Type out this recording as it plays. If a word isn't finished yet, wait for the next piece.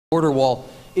border wall.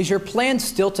 Is your plan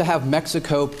still to have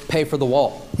Mexico pay for the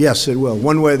wall? Yes, it will.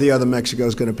 One way or the other, Mexico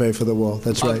is going to pay for the wall.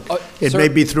 That's right. It Sir, may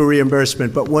be through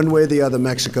reimbursement, but one way or the other,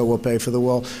 Mexico will pay for the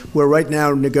wall. We're right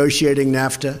now negotiating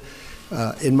NAFTA.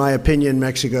 In my opinion,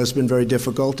 Mexico's been very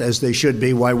difficult, as they should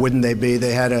be. Why wouldn't they be?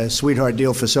 They had a sweetheart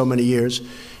deal for so many years.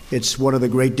 It's one of the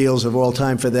great deals of all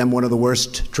time for them, one of the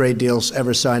worst trade deals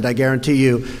ever signed. I guarantee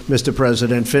you, Mr.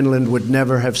 President, Finland would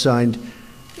never have signed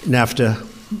NAFTA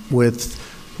with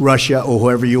Russia or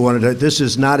whoever you wanted to. This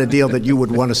is not a deal that you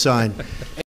would want to sign.